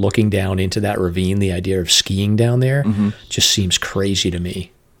still looking down into that ravine, the idea of skiing down there just seems crazy to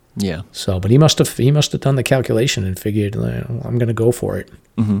me. Yeah. So, but he must have done the calculation and figured, I'm going to go for it.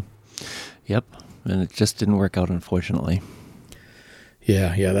 Mm-hmm. Yep. And it just didn't work out, unfortunately.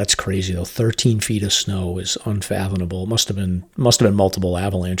 Yeah, that's crazy though. 13 feet of snow is unfathomable. Must have been multiple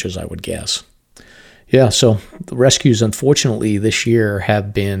avalanches, I would guess. Yeah, so the rescues, unfortunately, this year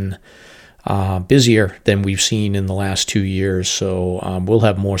have been busier than we've seen in the last 2 years. So we'll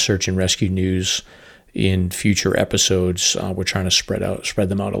have more search and rescue news in future episodes. We're trying to spread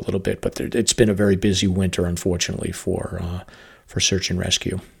them out a little bit, but it's been a very busy winter, unfortunately, for search and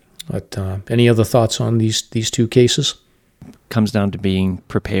rescue. But any other thoughts on these two cases? Comes down to being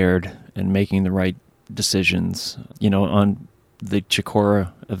prepared and making the right decisions. On the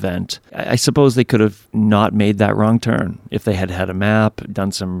Chicora event, I suppose they could have not made that wrong turn if they had a map,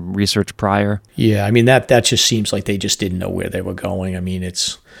 done some research prior. Yeah, that just seems like they just didn't know where they were going.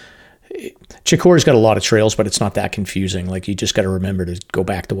 Chicora's got a lot of trails, but it's not that confusing. You just got to remember to go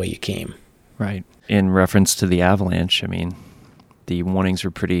back the way you came. Right. In reference to the avalanche, I mean, the warnings were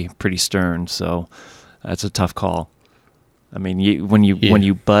pretty stern, so that's a tough call. I mean, when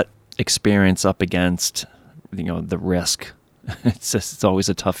you butt experience up against, the risk, it's always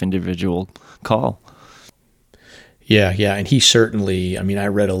a tough individual call. Yeah, and he certainly, I mean, I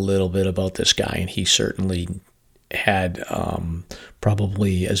read a little bit about this guy, and he certainly had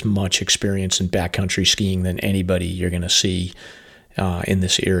probably as much experience in backcountry skiing than anybody you're going to see in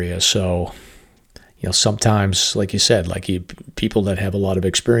this area. So, sometimes, like you said, people that have a lot of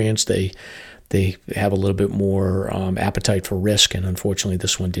experience, they have a little bit more appetite for risk, and unfortunately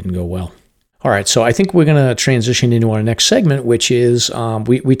this one didn't go well. All right, so I think we're going to transition into our next segment, which is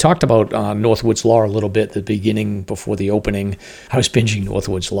we talked about Northwoods Law a little bit at the beginning before the opening. I was binging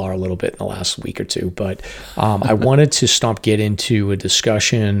Northwoods Law a little bit in the last week or two, but I wanted to get into a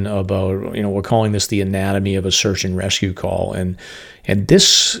discussion about, we're calling this the anatomy of a search and rescue call, and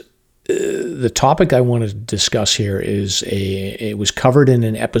this the topic I want to discuss here it was covered in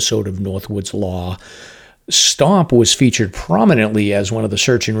an episode of Northwoods Law. Stomp was featured prominently as one of the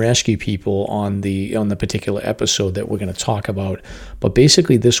search and rescue people on the particular episode that we're going to talk about. But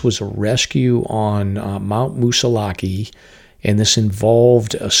basically, this was a rescue on Mount Moosilauke, and this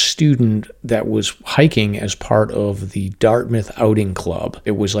involved a student that was hiking as part of the Dartmouth Outing Club.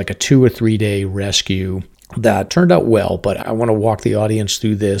 It was like a 2 or 3 day rescue that turned out well, but I want to walk the audience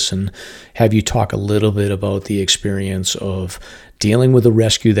through this and have you talk a little bit about the experience of dealing with a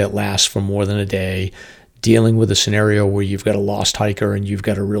rescue that lasts for more than a day, dealing with a scenario where you've got a lost hiker and you've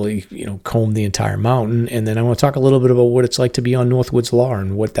got to really, comb the entire mountain. And then I want to talk a little bit about what it's like to be on Northwoods Law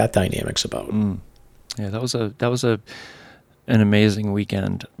and what that dynamic's about. Yeah, that was an amazing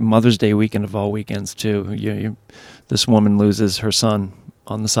weekend. Mother's Day weekend of all weekends too. This woman loses her son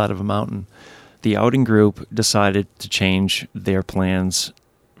on the side of a mountain. The outing group decided to change their plans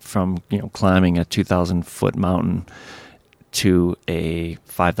from, climbing a 2,000-foot mountain to a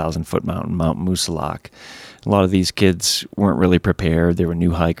 5,000-foot mountain, Mount Moosilauke. A lot of these kids weren't really prepared. They were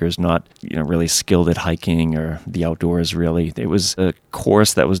new hikers, not really skilled at hiking or the outdoors, really. It was a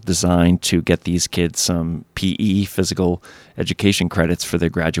course that was designed to get these kids some PE, physical education credits for their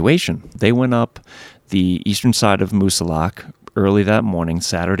graduation. They went up the eastern side of Moosilauke early that morning,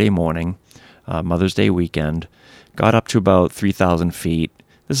 Saturday morning, Mother's Day weekend, got up to about 3,000 feet.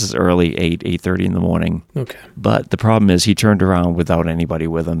 This is early, 8:30 in the morning. Okay. But the problem is he turned around without anybody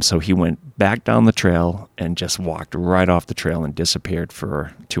with him, so he went back down the trail and just walked right off the trail and disappeared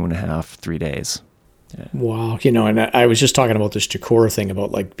for 2.5, 3 days. Yeah. Wow. And I was just talking about this Chikora thing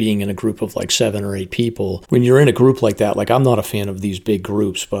about being in a group of 7 or 8 people. When you're in a group like that, I'm not a fan of these big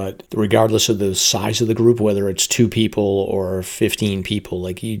groups, but regardless of the size of the group, whether it's 2 people or 15 people,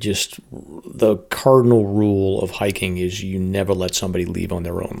 the cardinal rule of hiking is you never let somebody leave on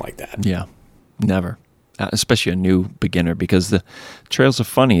their own like that. Yeah, never. Especially a new beginner, because the trails are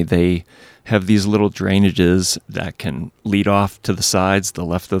funny. They have these little drainages that can lead off to the sides, the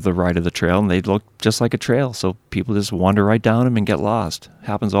left or the right of the trail, and they look just like a trail. So people just wander right down them and get lost.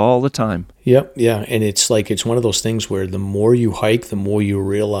 Happens all the time. Yep, yeah. And it's it's one of those things where the more you hike, the more you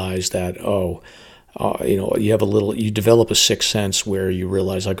realize that, you develop a sixth sense where you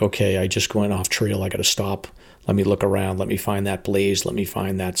realize okay, I just went off trail. I got to stop. Let me look around. Let me find that blaze. Let me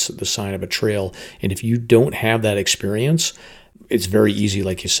find that's the sign of a trail. And if you don't have that experience, it's very easy,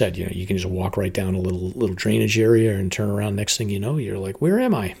 like you said. You can just walk right down a little drainage area and turn around. Next thing you know, you're like, where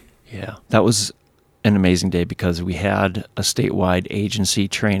am I? Yeah, that was an amazing day because we had a statewide agency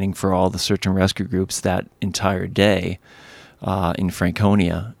training for all the search and rescue groups that entire day in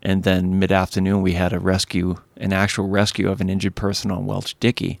Franconia. And then mid-afternoon, we had an actual rescue of an injured person on Welch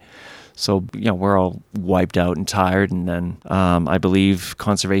Dickey. So, we're all wiped out and tired. And then I believe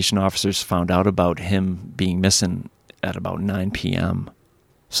conservation officers found out about him being missing at about 9 p.m.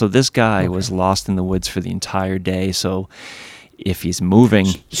 So this guy was lost in the woods for the entire day. So if he's moving,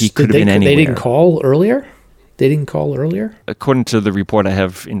 he could have been anywhere. They didn't call earlier? According to the report I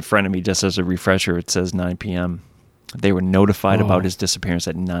have in front of me, just as a refresher, it says 9 p.m. They were notified about his disappearance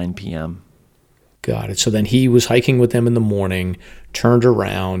at 9 p.m. Got it. So then he was hiking with them in the morning, turned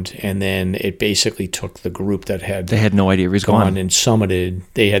around, and then it basically took the group that they had no idea he was gone and summited.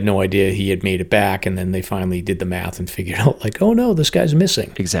 They had no idea he had made it back, and then they finally did the math and figured out oh no, this guy's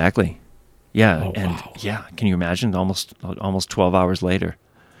missing. Exactly. Yeah. Wow. Yeah. Can you imagine? Almost 12 hours later.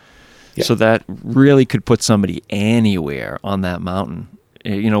 Yeah. So that really could put somebody anywhere on that mountain.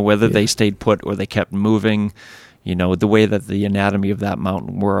 Whether they stayed put or they kept moving. The way that the anatomy of that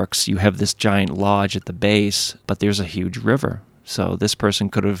mountain works, you have this giant lodge at the base, but there's a huge river. So this person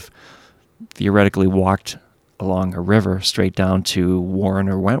could have theoretically walked along a river straight down to Warren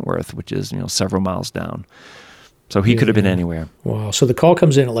or Wentworth, which is, several miles down. So he could have been anywhere. Wow. So the call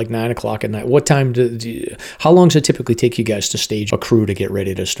comes in at like 9 o'clock at night. What time how long does it typically take you guys to stage a crew to get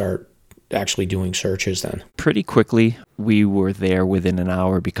ready to start actually doing searches then? Pretty quickly. We were there within an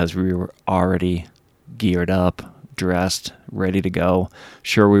hour because we were already geared up, dressed, ready to go.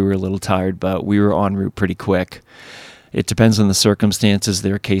 Sure, we were a little tired, but we were en route pretty quick. It depends on the circumstances.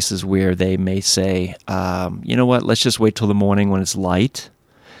 There are cases where they may say, you know what, let's just wait till the morning when it's light.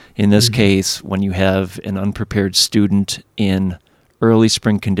 In this case, when you have an unprepared student in early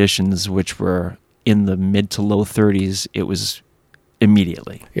spring conditions, which were in the mid to low 30s, it was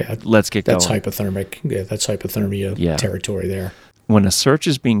immediately. Yeah, let's get that's going. hypothermic. Yeah, that's hypothermia territory there. When a search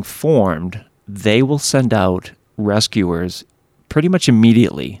is being formed, they will send out rescuers pretty much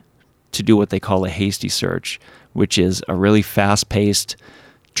immediately to do what they call a hasty search, which is a really fast-paced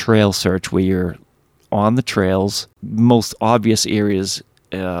trail search where you're on the trails, most obvious areas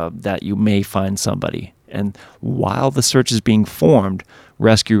that you may find somebody. And while the search is being formed,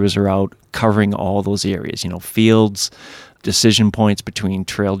 rescuers are out covering all those areas, fields, decision points between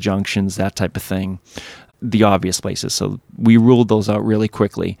trail junctions, that type of thing, the obvious places. So we ruled those out really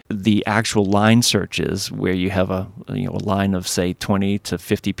quickly. The actual line searches, where you have a line of, say, 20 to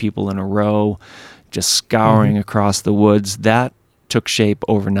 50 people in a row, just scouring across the woods, that took shape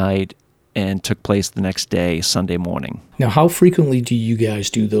overnight and took place the next day, Sunday morning. Now, how frequently do you guys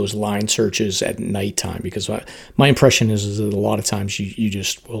do those line searches at nighttime? Because my impression is that a lot of times you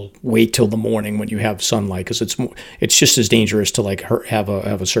just will wait till the morning when you have sunlight, because it's just as dangerous to like have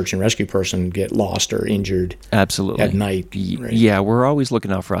a search and rescue person get lost or injured. Absolutely. At night. Right? Yeah, we're always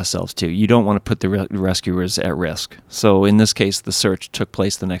looking out for ourselves too. You don't want to put the rescuers at risk. So in this case, the search took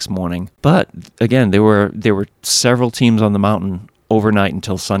place the next morning. But again, there were several teams on the mountain overnight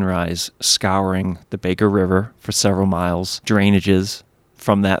until sunrise, scouring the Baker River for several miles, drainages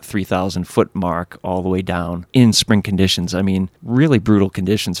from that 3,000-foot mark all the way down in spring conditions. I mean, really brutal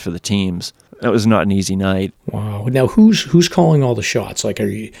conditions for the teams. That was not an easy night. Wow. Now, who's calling all the shots? Like,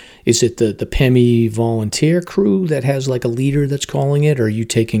 is it the PEMI volunteer crew that has like a leader that's calling it, or are you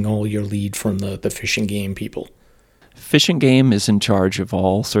taking all your lead from the Fish and Game people? Fish and Game is in charge of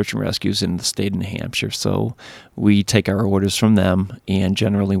all search and rescues in the state of New Hampshire, so we take our orders from them. And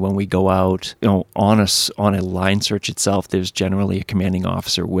generally, when we go out, on a line search itself, there's generally a commanding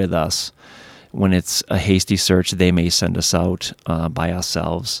officer with us. When it's a hasty search, they may send us out by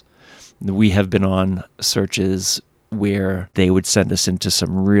ourselves. We have been on searches where they would send us into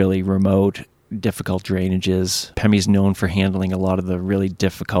some really remote, difficult drainages. PEMI's known for handling a lot of the really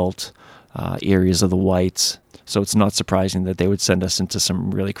difficult areas of the whites. So it's not surprising that they would send us into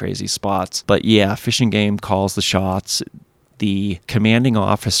some really crazy spots. But yeah, Fish and Game calls the shots. The commanding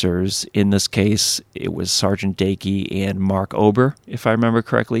officers, in this case, it was Sergeant Dakey and Mark Ober, if I remember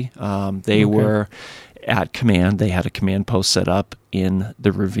correctly. They were at command. They had a command post set up in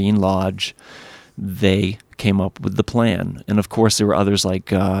the Ravine Lodge. They came up with the plan. And of course, there were others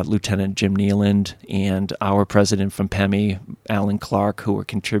like Lieutenant Jim Nealand and our president from PEMI, Alan Clark, who were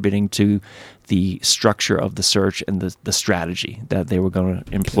contributing to the structure of the search and the strategy that they were going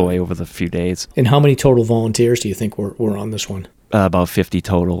to employ over the few days. And how many total volunteers do you think were on this one? About 50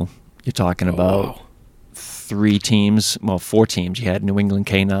 total. You're talking about 4 teams. You had New England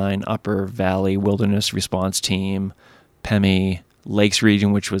K-9, Upper Valley Wilderness Response Team, PEMI, Lakes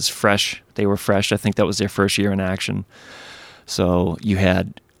Region, which was fresh. They were fresh. I think that was their first year in action. So you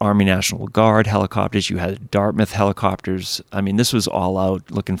had Army National Guard helicopters. You had Dartmouth helicopters. I mean, this was all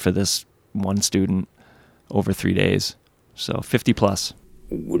out looking for this one student over 3 days. So 50 plus.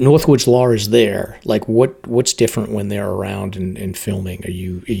 Northwoods Law is there. Like, what's different when they're around and filming? Are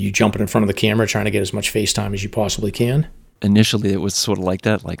you jumping in front of the camera trying to get as much FaceTime as you possibly can? Initially, it was sort of like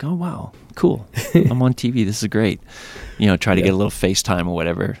that, like, oh, wow, cool. I'm on TV. This is great. Try to get a little FaceTime or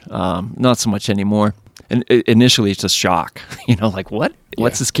whatever. Not so much anymore. And initially, it's just shock. Like, what?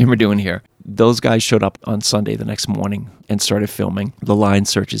 What's this camera doing here? Those guys showed up on Sunday the next morning and started filming the line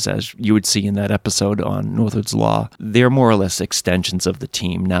searches, as you would see in that episode on Northwoods Law. They're more or less extensions of the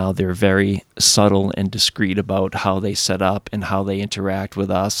team now. They're very subtle and discreet about how they set up and how they interact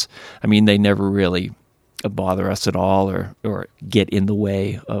with us. I mean, they never really bother us at all or get in the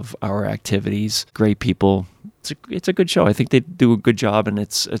way of our activities. Great people. It's a good show. I think they do a good job, and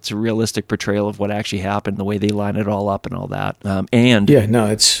it's a realistic portrayal of what actually happened, the way they line it all up and all that.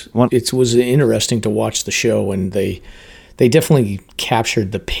 It was interesting to watch the show, and they definitely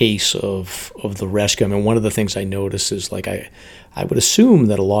captured the pace of the rescue. I mean, one of the things I noticed is, like, I would assume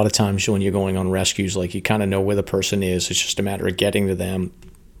that a lot of times when you're going on rescues, like, you kind of know where the person is. It's just a matter of getting to them.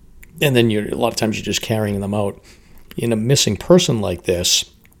 and then a lot of times you're just carrying them out. In a missing person like this,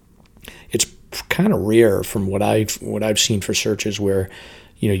 it's kind of rare from what I've seen for searches where,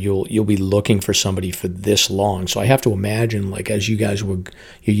 you'll be looking for somebody for this long. So I have to imagine, like, as you guys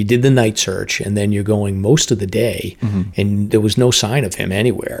you did the night search, and then you're going most of the day, and there was no sign of him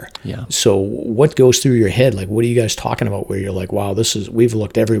anywhere. Yeah. So what goes through your head? Like, what are you guys talking about where you're like, wow, we've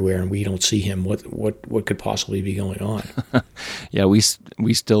looked everywhere and we don't see him. What could possibly be going on? Yeah, we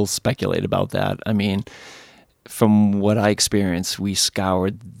still speculate about that. I mean, from what I experienced, we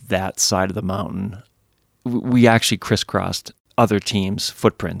scoured that side of the mountain. We actually crisscrossed other teams'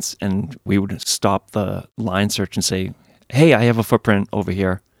 footprints, and we would stop the line search and say, hey, I have a footprint over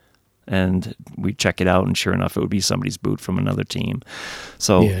here. And we'd check it out, and sure enough, it would be somebody's boot from another team.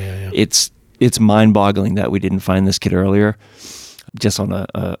 So it's mind-boggling that we didn't find this kid earlier. Just on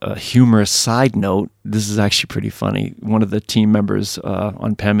a humorous side note, this is actually pretty funny. One of the team members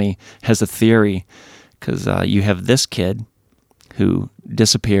on PEMI has a theory, because you have this kid who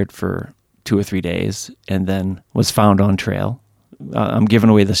disappeared for 2 or 3 days and then was found on trail. I'm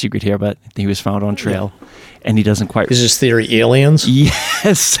giving away the secret here, but he was found on trail, and he doesn't quite... Is his theory aliens?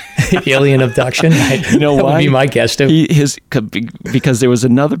 Yes. Alien abduction? You know that why? Would be my guess, too. Because there was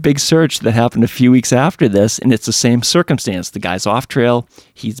another big search that happened a few weeks after this, and it's the same circumstance. The guy's off trail,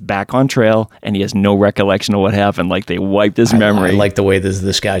 he's back on trail, and he has no recollection of what happened. Like, they wiped his memory. I like the way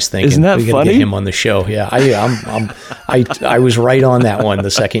this guy's thinking. Isn't that funny? We got to get him on the show. Yeah, I was right on that one the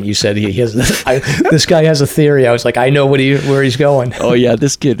second you said he has... this guy has a theory. I was like, I know where he's going. Oh, yeah,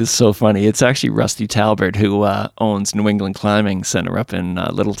 this kid is so funny. It's actually Rusty Talbert, who owns New England Climbing Center up in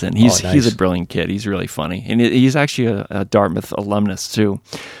Littleton. He's a brilliant kid. He's really funny. And he's actually a Dartmouth alumnus, too.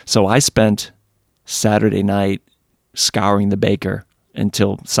 So I spent Saturday night scouring the Baker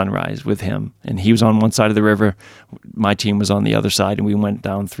until sunrise with him. And he was on one side of the river. My team was on the other side, and we went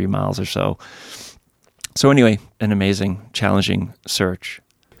down 3 miles or so. So anyway, an amazing, challenging search.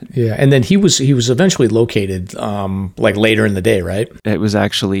 Yeah, and then he was eventually located like later in the day, right? It was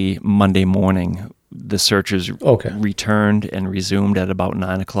actually Monday morning. The searchers returned and resumed at about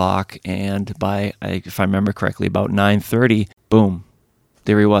 9 o'clock, and if I remember correctly, about 9:30, boom,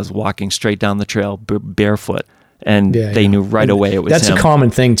 there he was walking straight down the trail barefoot. And they knew right away it was That's him. a common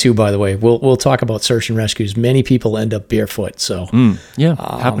thing too, by the way. We'll talk about search and rescues. Many people end up barefoot. So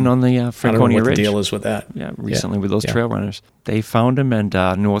happened on the Franconia Ridge. I don't know what the deal is with that. Yeah, recently with those trail runners. They found him, and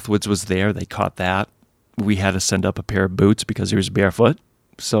Northwoods was there. They caught that. We had to send up a pair of boots because he was barefoot.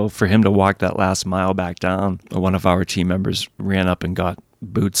 So for him to walk that last mile back down, one of our team members ran up and got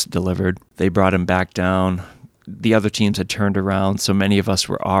boots delivered. They brought him back down. The other teams had turned around, so many of us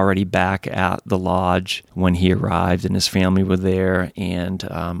were already back at the lodge when he arrived, and his family were there, and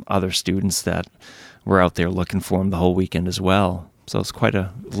other students that were out there looking for him the whole weekend as well. So it's quite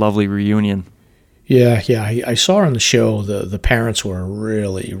a lovely reunion. Yeah. I saw on the show the parents were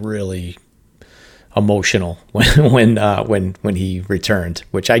really, really emotional when he returned,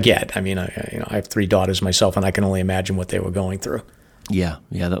 which I get. I mean, I have 3 daughters myself, and I can only imagine what they were going through. Yeah,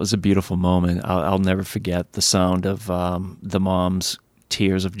 that was a beautiful moment. I'll never forget the sound of the mom's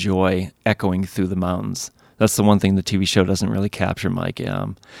tears of joy echoing through the mountains. That's the one thing the TV show doesn't really capture, Mike.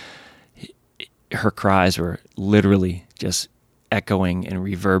 Her cries were literally just echoing and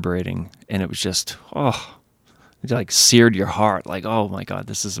reverberating, and it was just, it like seared your heart. Like, oh my God,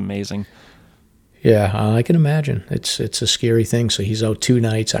 this is amazing. Yeah, I can imagine. It's a scary thing. So he's out 2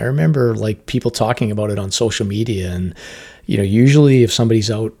 nights. I remember like people talking about it on social media, and usually if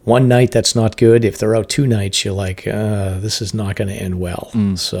somebody's out 1 night, that's not good. If they're out 2 nights, you're like, this is not going to end well.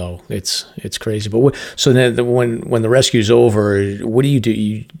 So it's crazy. But so then when the rescue's over, what do?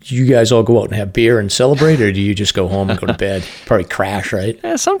 You guys all go out and have beer and celebrate, or do you just go home and go to bed? Probably crash, right?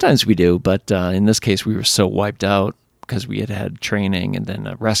 Yeah, sometimes we do, but in this case, we were so wiped out because we had training and then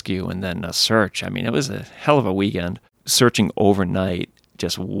a rescue and then a search. I mean, it was a hell of a weekend. Searching overnight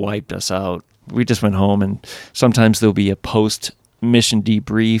just wiped us out. We just went home, and sometimes there'll be a post-mission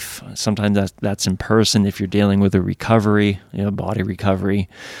debrief. Sometimes that's in person if you're dealing with a recovery, body recovery.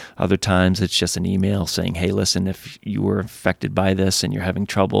 Other times it's just an email saying, hey, listen, if you were affected by this and you're having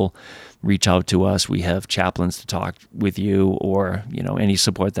trouble, reach out to us. We have chaplains to talk with you, or any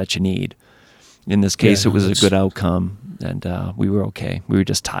support that you need. In this case, it was a good outcome, and we were okay. We were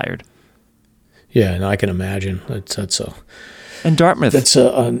just tired. Yeah, and I can imagine. And Dartmouth. That's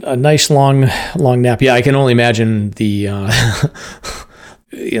a nice long nap. Yeah, I can only imagine the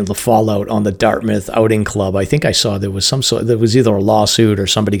the fallout on the Dartmouth Outing Club. I think I saw there was there was either a lawsuit or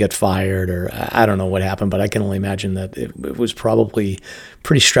somebody got fired, or I don't know what happened, but I can only imagine that it was probably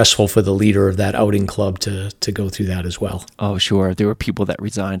pretty stressful for the leader of that outing club to go through that as well. Oh, sure. There were people that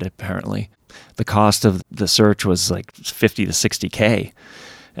resigned, apparently. The cost of the search was like 50 to 60K.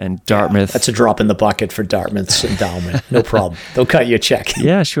 And Dartmouth... Yeah, that's a drop in the bucket for Dartmouth's endowment. No problem. They'll cut you a check.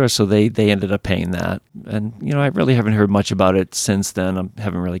 Yeah, sure. So they ended up paying that. And, I really haven't heard much about it since then. I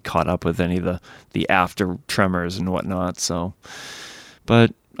haven't really caught up with any of the after tremors and whatnot. So,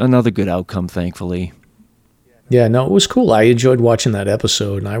 but another good outcome, thankfully. Yeah, no, it was cool. I enjoyed watching that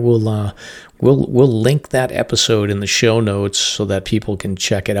episode, and I will we'll link that episode in the show notes so that people can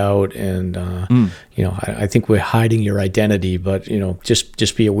check it out. And I think we're hiding your identity, but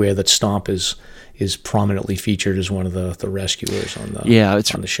just be aware that Stomp is prominently featured as one of the rescuers on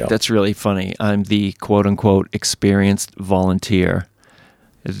the show. That's really funny. I'm the quote unquote experienced volunteer.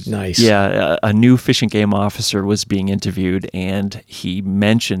 Nice. Yeah, a new Fish and Game officer was being interviewed, and he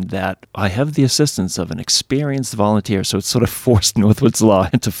mentioned that I have the assistance of an experienced volunteer, so it sort of forced Northwoods Law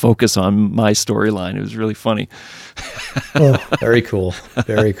to focus on my storyline. It was really funny. Oh, very cool.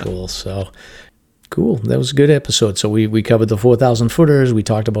 Very cool. So, cool. That was a good episode. So we covered the 4,000 footers. We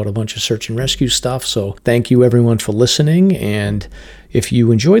talked about a bunch of search and rescue stuff. So thank you everyone for listening. And if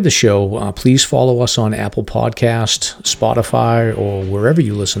you enjoyed the show, please follow us on Apple Podcast, Spotify, or wherever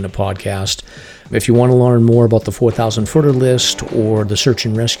you listen to podcasts. If you want to learn more about the 4,000 footer list or the search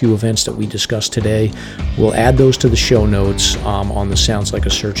and rescue events that we discussed today, we'll add those to the show notes on the Sounds Like a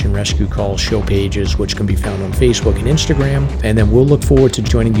Search and Rescue Call show pages, which can be found on Facebook and Instagram. And then we'll look forward to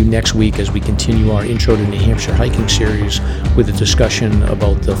joining you next week as we continue our Intro to New Hampshire hiking series with a discussion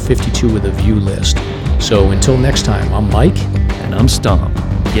about the 52 with a View list. So until next time, I'm Mike. And I'm Stomp.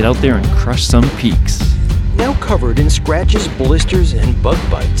 Get out there and crush some peaks. Now covered in scratches, blisters, and bug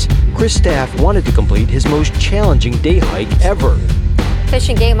bites, Chris Staff wanted to complete his most challenging day hike ever. Fish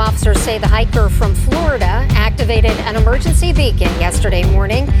and Game officers say the hiker from Florida activated an emergency beacon yesterday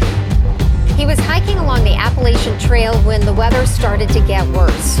morning. He was hiking along the Appalachian Trail when the weather started to get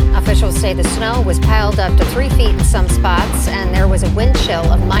worse. Officials say the snow was piled up to 3 feet in some spots, and there was a wind chill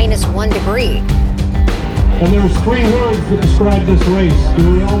of -1 degree. And there's 3 words that describe this race.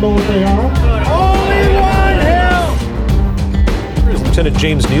 Do we all know what they are? Only one hill! Here's Lieutenant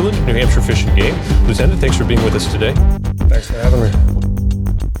James Neeland, New Hampshire Fish and Game. Lieutenant, thanks for being with us today. Thanks for having me.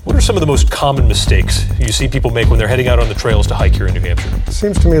 What are some of the most common mistakes you see people make when they're heading out on the trails to hike here in New Hampshire? It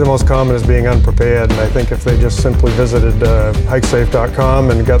seems to me the most common is being unprepared, and I think if they just simply visited hikesafe.com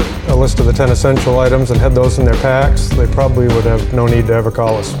and got a list of the 10 essential items and had those in their packs, they probably would have no need to ever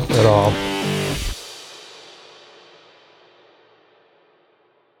call us at all.